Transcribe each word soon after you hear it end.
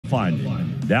find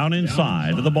him down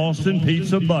inside of the Boston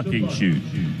Pizza bucking chute.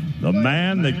 The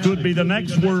man that could be the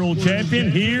next world champion,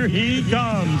 here he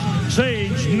comes,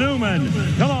 Sage Newman.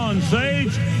 Come on,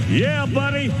 Sage. Yeah,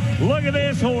 buddy, look at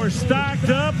this horse stacked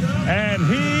up, and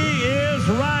he is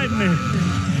riding it.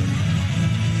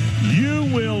 You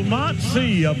will not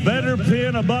see a better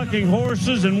pen of bucking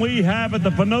horses than we have at the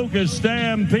Ponoka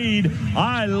Stampede.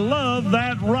 I love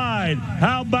that ride.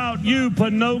 How about you,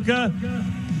 Ponoka?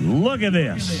 Look at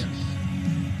this.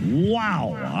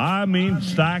 Wow. I mean,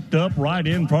 stacked up right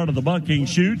in front of the bucking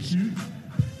chutes.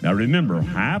 Now, remember,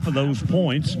 half of those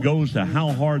points goes to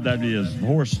how hard that is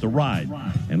horse to ride.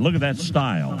 And look at that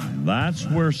style. That's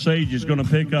where Sage is going to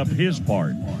pick up his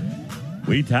part.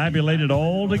 We tabulated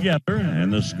all together,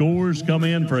 and the scores come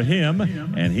in for him,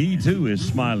 and he, too, is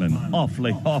smiling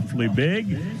awfully, awfully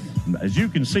big. As you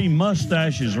can see,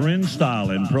 mustaches are in style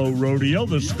in pro rodeo.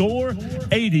 The score,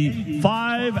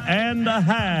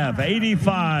 85.5,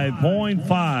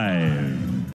 85.5.